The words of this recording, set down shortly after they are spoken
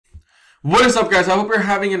What is up, guys? I hope you're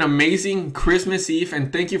having an amazing Christmas Eve,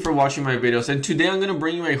 and thank you for watching my videos. And today I'm going to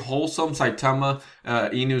bring you a wholesome Saitama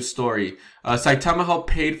Inu story. Saitama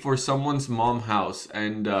helped paid for someone's mom house,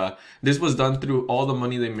 and this was done through all the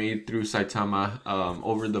money they made through Saitama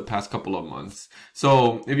over the past couple of months.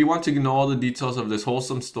 So if you want to know all the details of this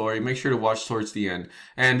wholesome story, make sure to watch towards the end.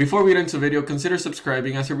 And before we get into the video, consider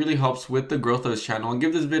subscribing, as it really helps with the growth of this channel, and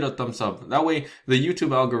give this video a thumbs up. That way the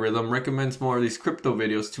YouTube algorithm recommends more of these crypto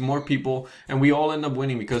videos to more people, and we all end up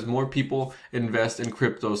winning because more people invest in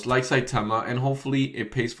cryptos like Saitama, and hopefully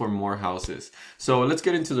it pays for more houses. So let's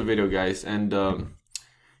get into the video, guys. And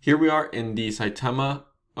here we are in the Saitama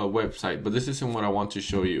website, but this isn't what I want to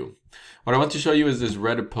show you. What I want to show you is this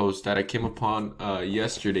Reddit post that I came upon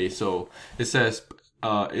yesterday. So it says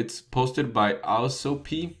it's posted by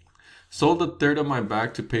Alsopi. Sold a third of my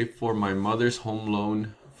bag to pay for my mother's home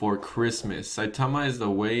loan for Christmas. Saitama is the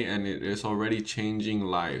way, and it is already changing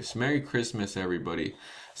lives. Merry Christmas, everybody.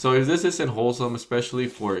 So if this isn't wholesome, especially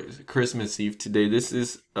for Christmas Eve today, this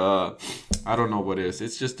is I don't know what it is.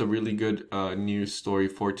 It's just a really good news story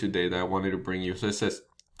for today that I wanted to bring you. So it says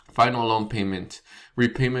final loan payment,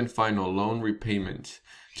 repayment, final loan repayment,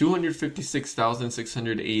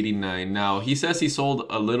 256,689. Now he says he sold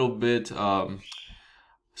a little bit,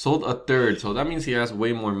 sold a third, so that means he has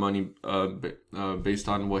way more money based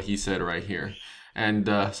on what he said right here. And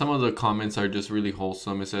some of the comments are just really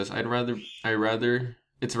wholesome. It says,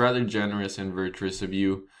 it's rather generous and virtuous of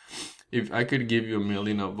you. If I could give you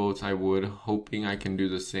 1,000,000 upvotes, I would, hoping I can do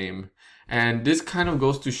the same. And this kind of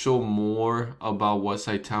goes to show more about what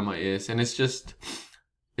Saitama is, and it's just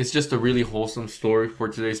a really wholesome story for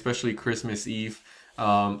today, especially Christmas Eve.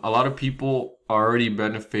 A lot of people are already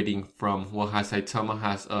benefiting from what Saitama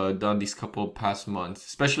has done these couple of past months,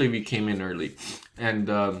 especially if you came in early. And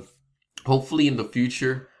hopefully in the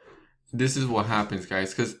future, this is what happens,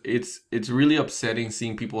 guys, because it's really upsetting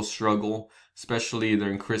seeing people struggle, especially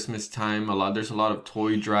during Christmas time. There's a lot of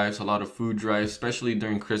toy drives, a lot of food drives, especially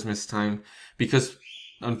during Christmas time, because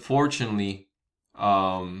unfortunately,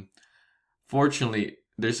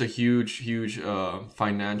 there's a huge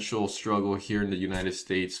financial struggle here in the United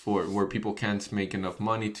States where people can't make enough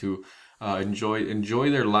money to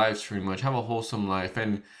enjoy their lives, pretty much have a wholesome life.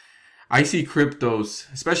 And I see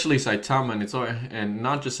cryptos, especially Saitama, and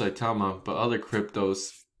not just Saitama, but other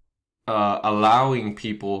cryptos, allowing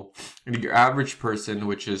people, your average person,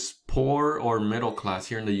 which is poor or middle class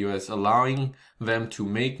here in the US, allowing them to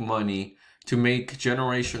make money, to make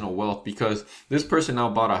generational wealth. Because this person now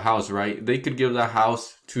bought a house, right? They could give that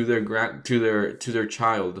house to their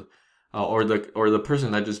child, or the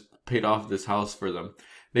person that just paid off this house for them.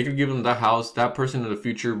 They could give them that house. That person in the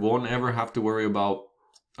future won't ever have to worry about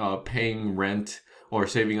paying rent or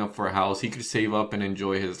saving up for a house. He could save up and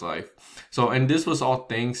enjoy his life. So, and this was all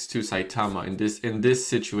thanks to Saitama in this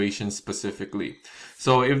situation specifically.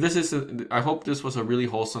 So if this is I hope this was a really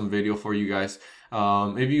wholesome video for you guys.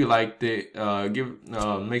 If you liked it,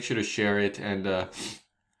 make sure to share it, and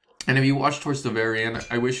if you watch towards the very end,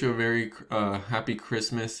 I wish you a very happy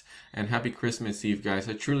Christmas and happy Christmas Eve, guys.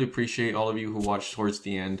 I truly appreciate all of you who watched towards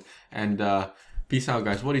the end, and peace out,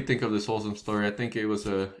 guys. What do you think of this wholesome story? I think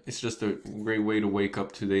it's just a great way to wake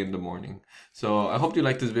up today in the morning. So I hope you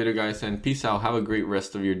liked this video, guys, and peace out. Have a great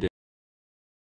rest of your day.